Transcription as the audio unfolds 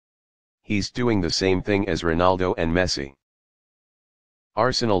he's doing the same thing as Ronaldo and Messi.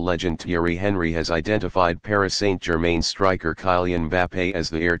 Arsenal legend Thierry Henry has identified Paris Saint-Germain striker Kylian Mbappé as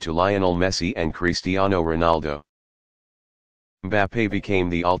the heir to Lionel Messi and Cristiano Ronaldo. Mbappé became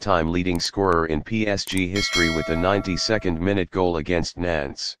the all-time leading scorer in PSG history with a 92nd minute goal against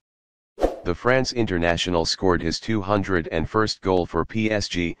Nantes. The France international scored his 201st goal for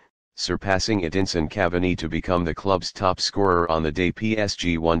PSG, surpassing Edinson Cavani to become the club's top scorer on the day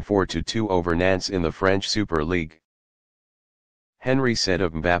PSG won 4-2 over Nantes in the French Super League. Henry said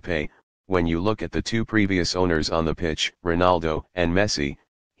of Mbappé, "When you look at the two previous owners on the pitch, Ronaldo and Messi,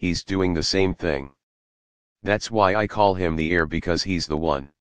 he's doing the same thing. That's why I call him the heir, because he's the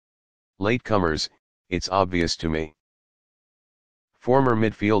one. Latecomers, it's obvious to me." Former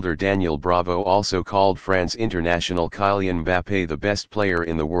midfielder Daniel Bravo also called France international Kylian Mbappé the best player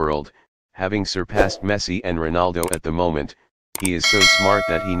in the world, having surpassed Messi and Ronaldo at the moment. "He is so smart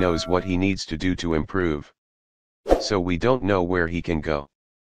that he knows what he needs to do to improve. So we don't know where he can go.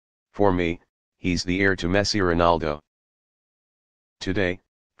 For me, he's the heir to Messi Ronaldo. Today,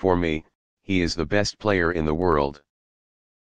 for me, he is the best player in the world."